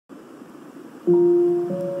Hello,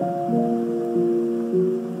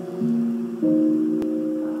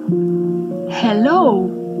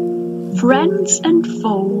 friends and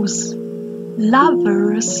foes,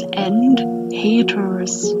 lovers and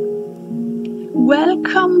haters.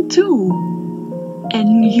 Welcome to a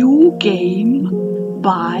new game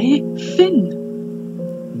by Finn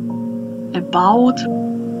about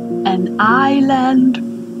an island,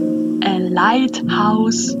 a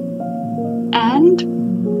lighthouse, and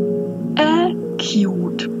a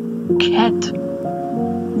cute cat.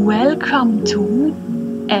 Welcome to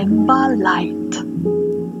Amber Light.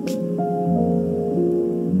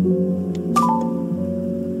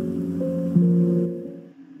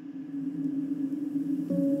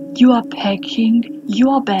 You are packing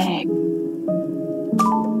your bag.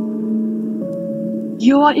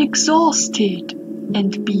 You are exhausted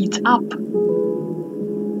and beat up.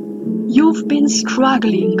 You've been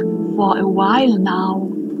struggling for a while now.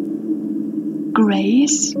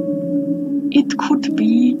 Grace, it could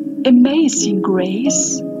be amazing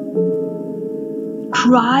Grace,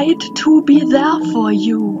 tried to be there for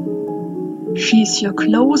you. She's your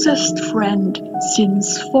closest friend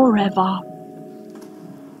since forever.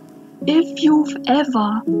 If you've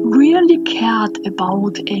ever really cared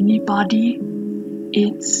about anybody,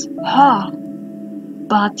 it's her.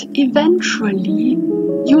 But eventually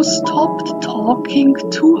you stopped talking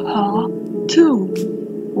to her too.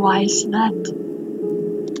 Why's that?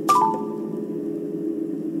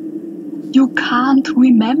 You can't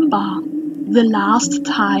remember the last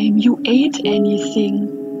time you ate anything.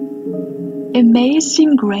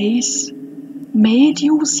 Amazing Grace made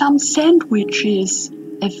you some sandwiches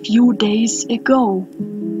a few days ago.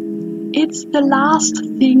 It's the last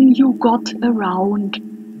thing you got around.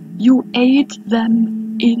 You ate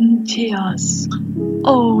them in tears.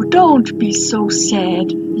 Oh, don't be so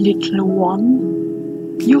sad, little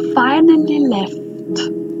one. You finally left.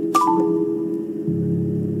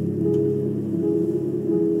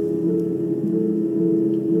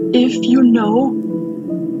 If you know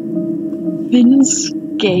Finn's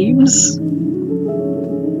games,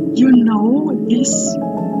 you know this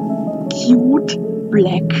cute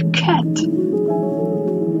black cat.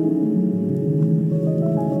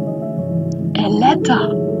 A letter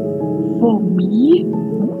for me.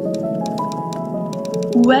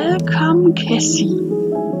 Welcome, Cassie.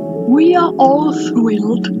 We are all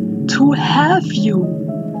thrilled to have you.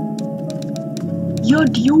 Your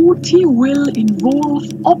duty will involve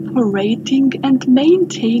operating and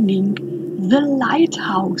maintaining the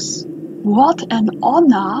lighthouse. What an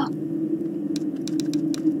honor!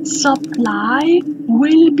 Supply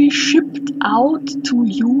will be shipped out to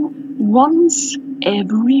you once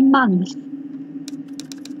every month.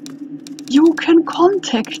 You can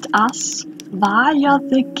contact us via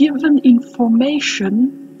the given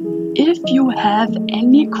information if you have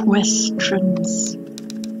any questions.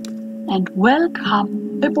 And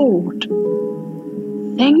welcome aboard.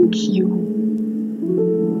 Thank you.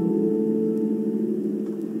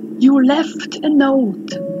 You left a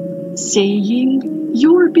note saying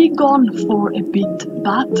you'll be gone for a bit,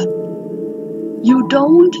 but you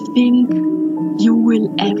don't think you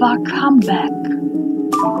will ever come back.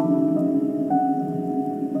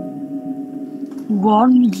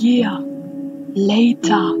 1 year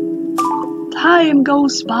later. Time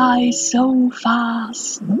goes by so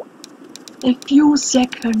fast. A few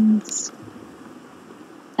seconds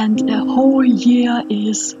and a whole year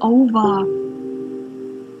is over.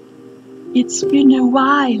 It's been a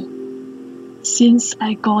while since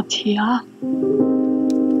I got here.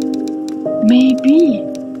 Maybe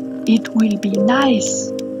it will be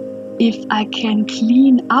nice if I can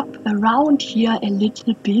clean up around here a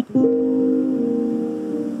little bit.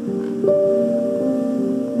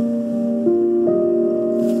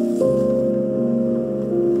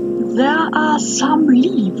 There are some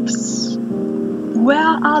leaves. Where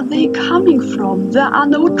are they coming from? There are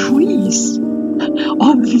no trees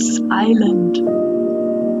on this island.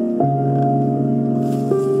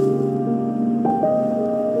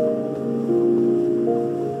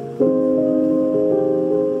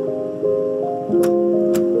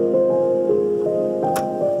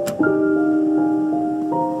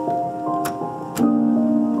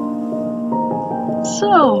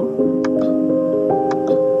 So,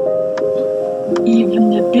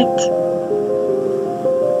 even a bit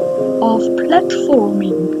of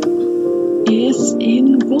platforming is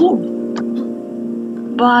involved,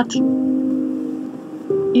 but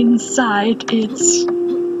inside it's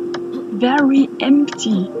very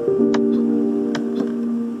empty.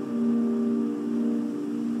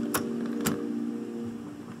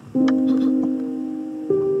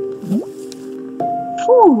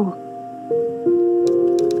 Phew,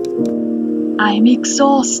 I'm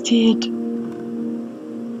exhausted.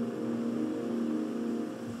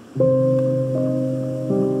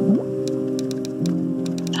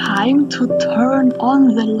 Time to turn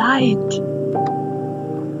on the light.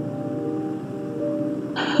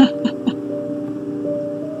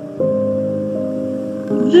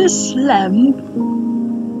 This lamp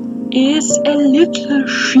is a little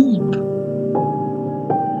sheep.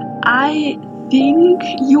 I think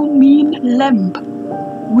you mean lamp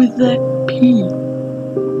with a P.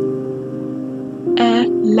 A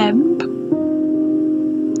lamp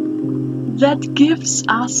that gives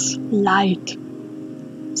us light.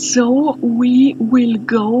 So we will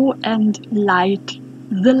go and light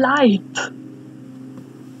the light.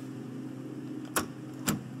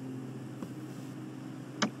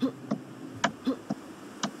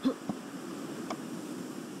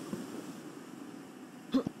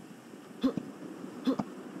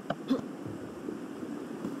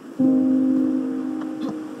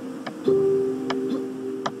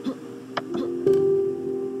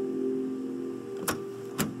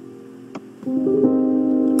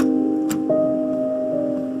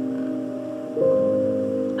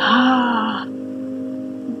 Ah,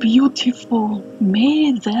 beautiful.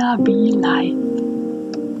 May there be light.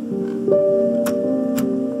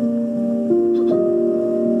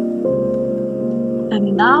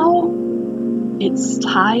 And now it's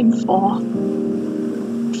time for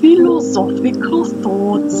philosophical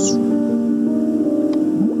thoughts.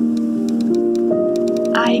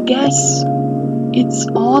 I guess it's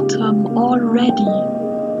autumn already.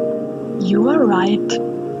 You are right.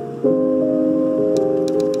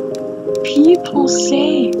 People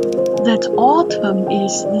say that autumn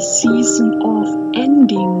is the season of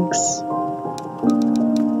endings.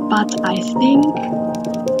 But I think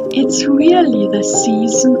it's really the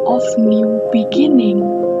season of new beginning.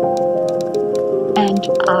 And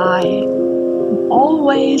I am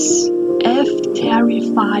always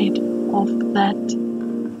terrified of that.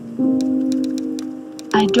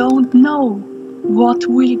 I don't know what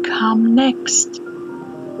will come next.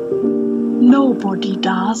 Nobody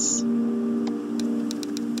does.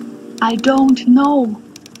 I don't know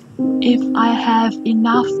if I have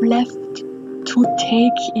enough left to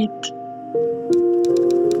take it.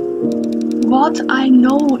 What I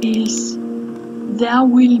know is there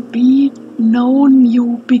will be no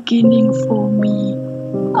new beginning for me.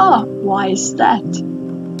 Oh, why is that?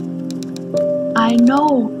 I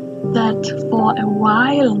know that for a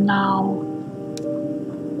while now.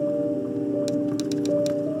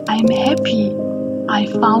 I'm happy I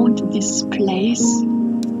found this place.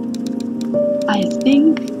 I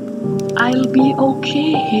think I'll be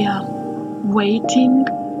okay here, waiting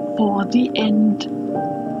for the end.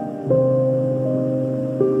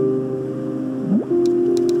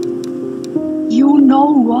 You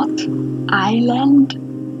know what, Island?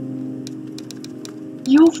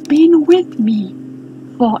 You've been with me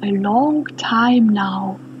for a long time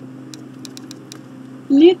now.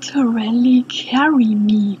 Literally carry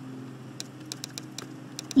me.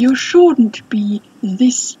 You shouldn't be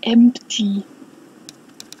this empty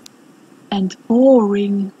and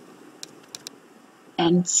boring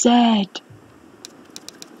and sad.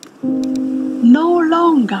 No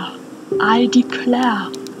longer, I declare,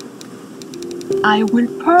 I will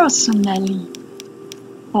personally,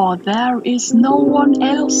 for there is no one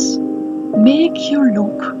else, make you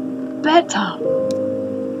look better.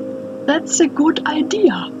 That's a good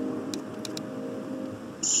idea.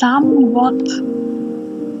 Somewhat.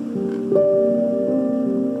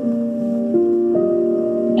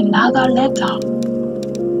 Another letter.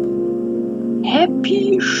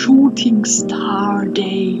 Happy Shooting Star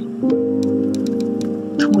Day.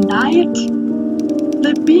 Tonight,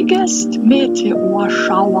 the biggest meteor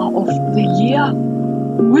shower of the year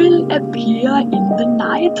will appear in the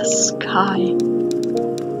night sky.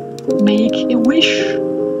 Make a wish,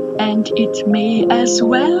 and it may as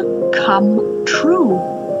well come true.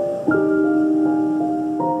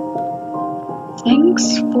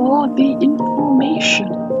 Thanks for the information.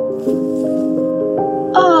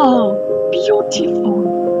 Oh,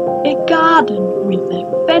 beautiful! A garden with a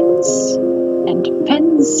fence and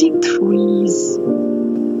fancy trees.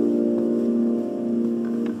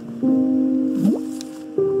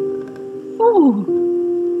 Ooh.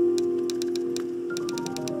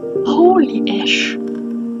 Holy ash,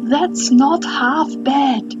 that's not half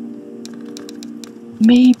bad.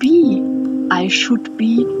 Maybe I should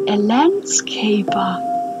be a landscaper,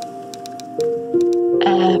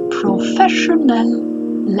 a professional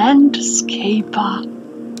landscaper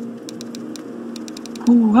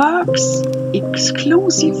who works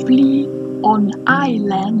exclusively on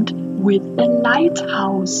island with a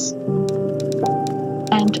lighthouse,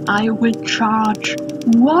 and I will charge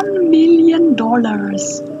 $1 million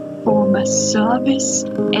for my service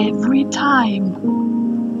every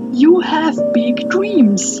time. You have big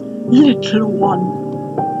dreams, little one.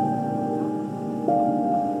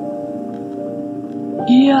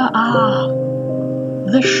 Here are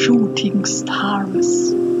the shooting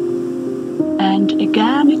stars. And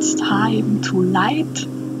again it's time to light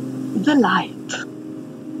the light.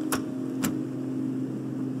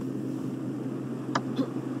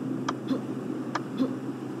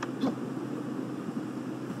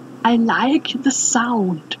 I like the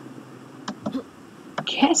sound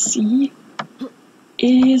Cassie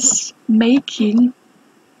is making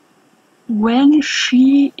when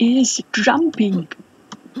she is jumping.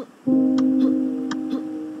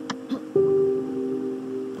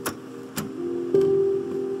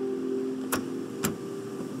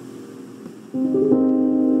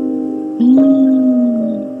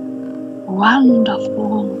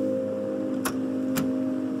 Wonderful.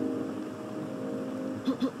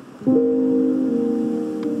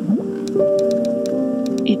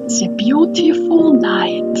 It's a beautiful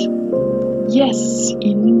night. Yes,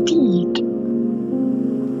 indeed.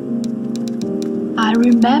 I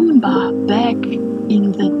remember back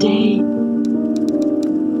in the day,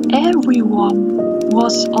 everyone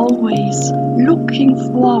was always looking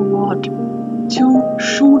forward to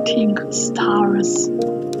shooting stars.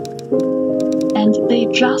 And they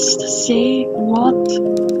just say what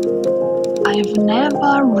I've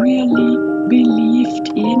never really believed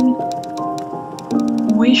in: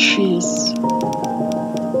 wishes.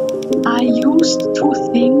 I used to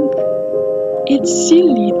think it's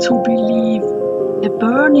silly to believe a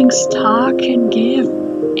burning star can give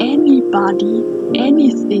anybody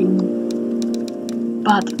anything.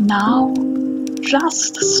 But now,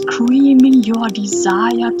 just screaming your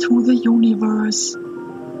desire to the universe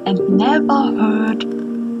and never heard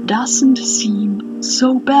doesn't seem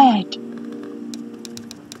so bad.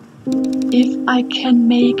 If I can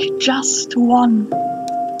make just one,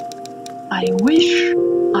 I wish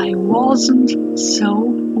I wasn't so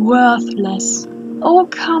worthless. Oh,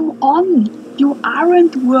 come on, you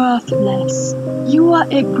aren't worthless. You are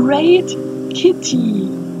a great kitty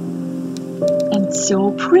and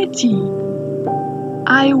so pretty.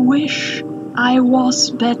 I wish I was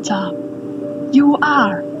better. You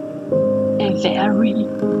are a very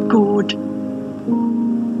good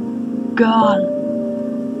girl.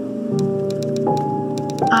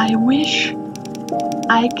 I wish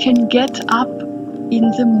I can get up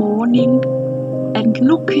in the morning and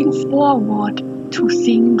looking forward to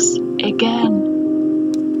things again.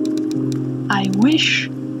 I wish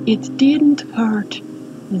it didn't hurt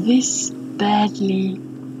this badly.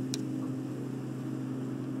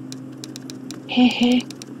 Hehe.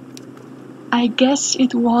 I guess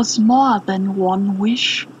it was more than one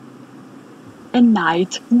wish. A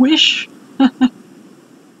night wish.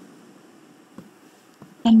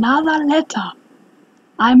 Another letter.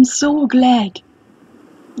 I'm so glad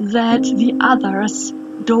that the others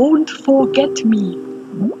don't forget me.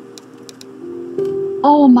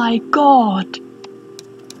 Oh my God.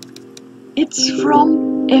 It's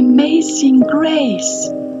from Amazing Grace.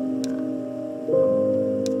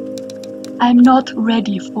 I'm not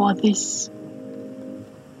ready for this.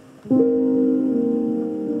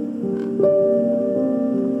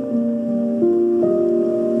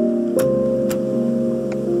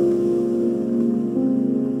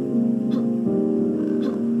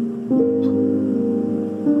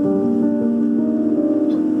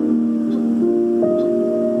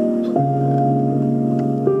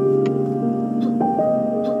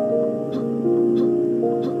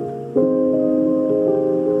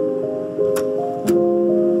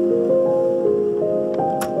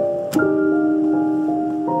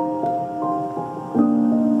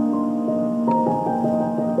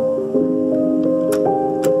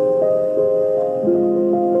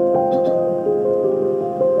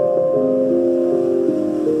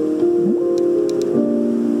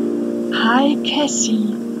 Hi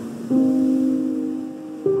Cassie,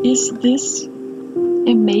 is this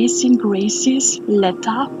Amazing Grace's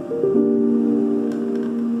letter?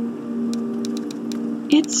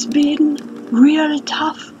 It's been real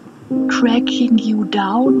tough tracking you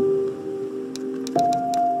down.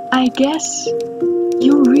 I guess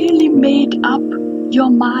you really made up your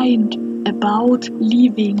mind about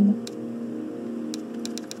leaving.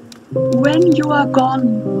 When you are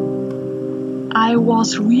gone, I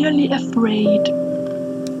was really afraid.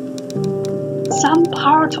 Some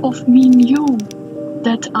part of me knew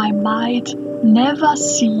that I might never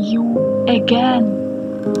see you again.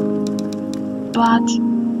 But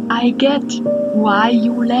I get why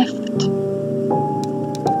you left.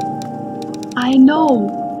 I know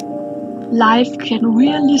life can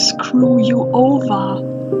really screw you over.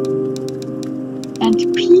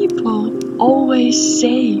 And people always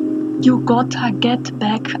say you gotta get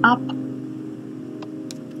back up.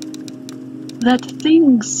 That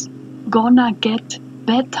things gonna get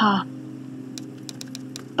better.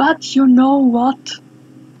 But you know what?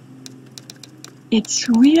 It's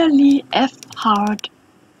really hard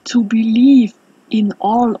to believe in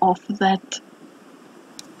all of that.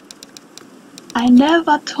 I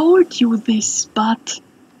never told you this, but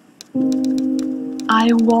I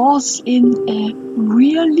was in a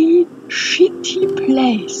really shitty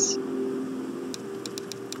place.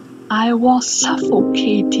 I was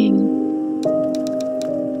suffocating.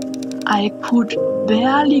 I could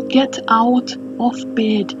barely get out of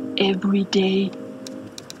bed every day.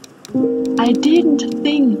 I didn't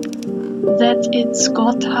think that it's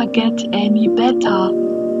gotta get any better.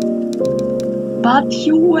 But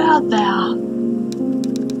you were there.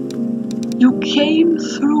 You came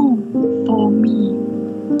through for me.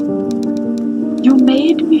 You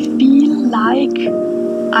made me feel like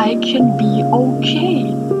I can be okay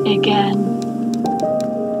again.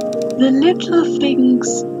 The little things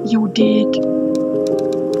you did,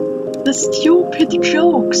 the stupid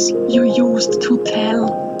jokes you used to tell,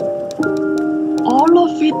 all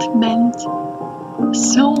of it meant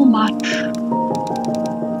so much.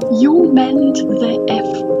 You meant the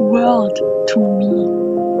world to me.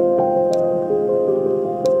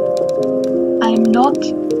 I'm not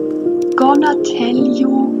gonna tell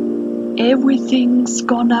you everything's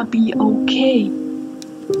gonna be okay,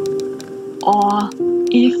 or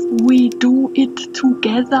if we do it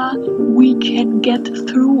together we can get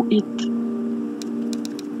through it.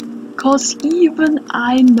 'Cause even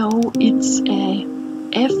I know it's a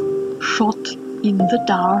shot in the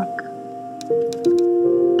dark.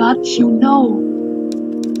 But you know,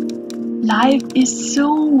 life is so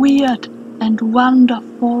weird and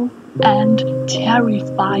wonderful and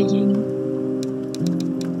terrifying.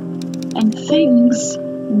 And things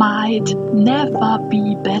might never be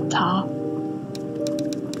better.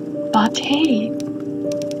 But hey,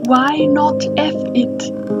 why not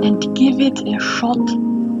it and give it a shot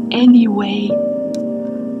anyway?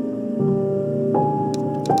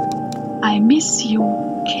 I miss you,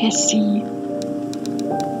 Cassie.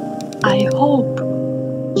 I hope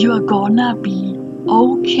you're gonna be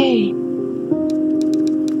okay.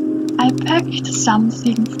 I packed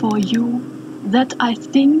something for you that I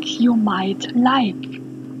think you might like.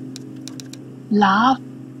 Love,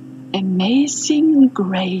 Amazing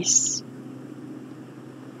Grace.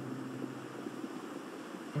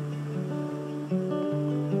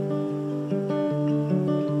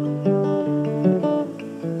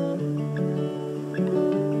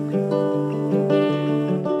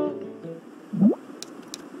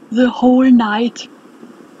 The whole night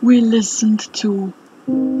we listened to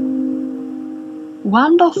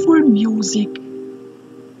wonderful music.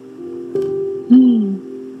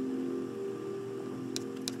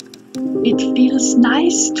 It feels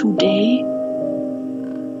nice today.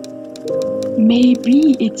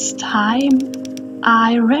 Maybe it's time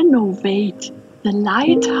I renovate the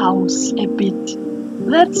lighthouse a bit.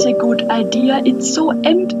 That's a good idea, it's so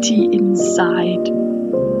empty inside.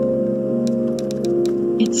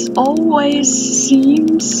 It always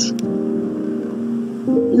seems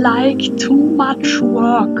like too much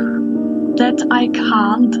work that I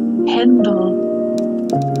can't handle.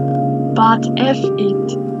 But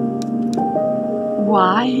it.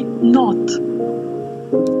 Why not?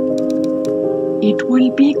 It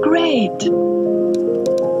will be great.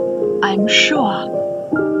 I'm sure.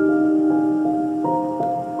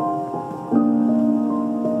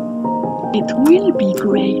 It will be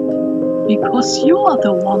great because you're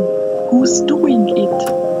the one who's doing it.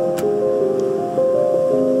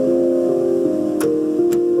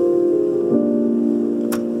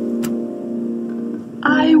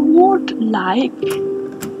 I would like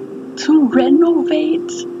to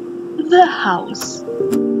renovate the house.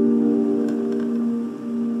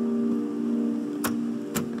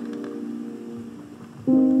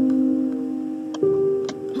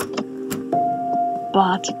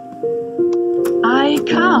 But I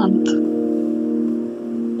can't.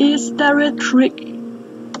 Is there a trick?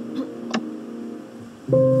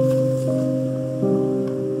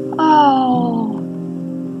 Oh,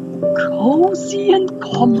 cozy and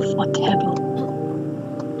comfortable.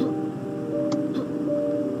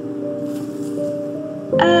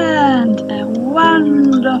 And a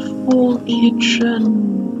wonderful kitchen.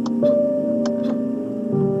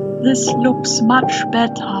 This looks much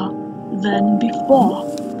better than before.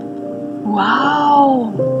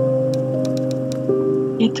 Wow!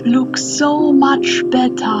 It looks so much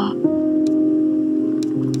better.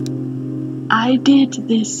 I did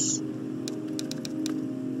this.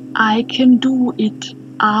 I can do it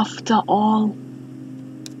after all.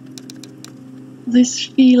 This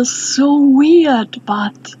feels so weird,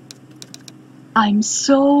 but I'm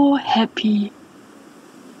so happy.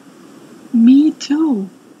 Me too.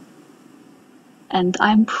 And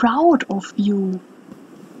I'm proud of you.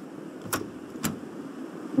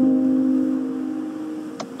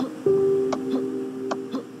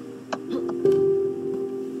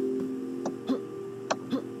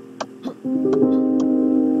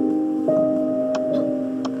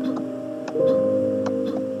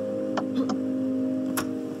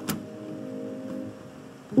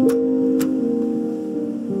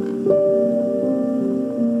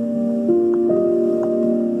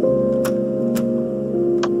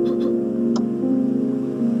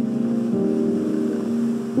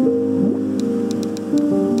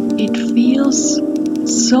 It feels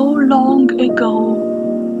so long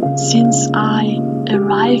ago since I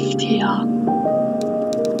arrived here.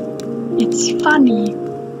 It's funny,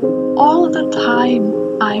 all the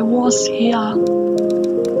time I was here,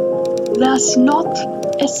 there's not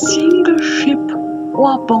a single ship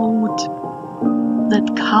or boat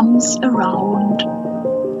that comes around.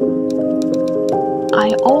 I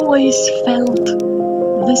always felt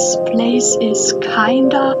this place is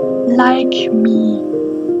kinda like me.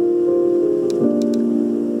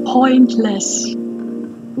 Pointless.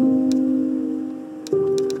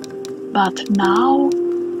 But now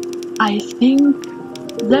I think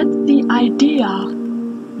that the idea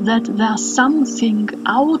that there's something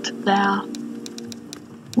out there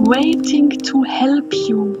waiting to help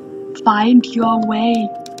you find your way,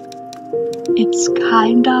 it's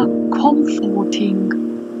kinda comforting.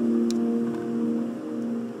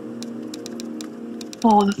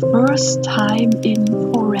 For the first time in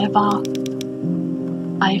forever,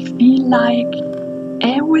 I feel like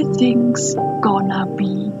everything's gonna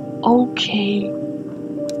be okay.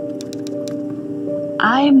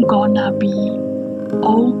 I'm gonna be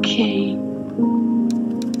okay.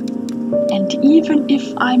 And even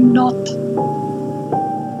if I'm not,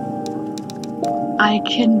 I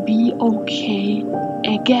can be okay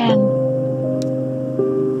again.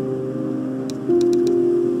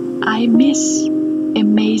 I miss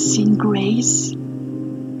Amazing Grace.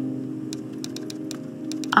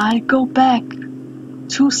 I'll go back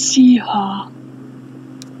to see her.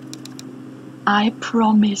 I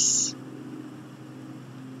promise.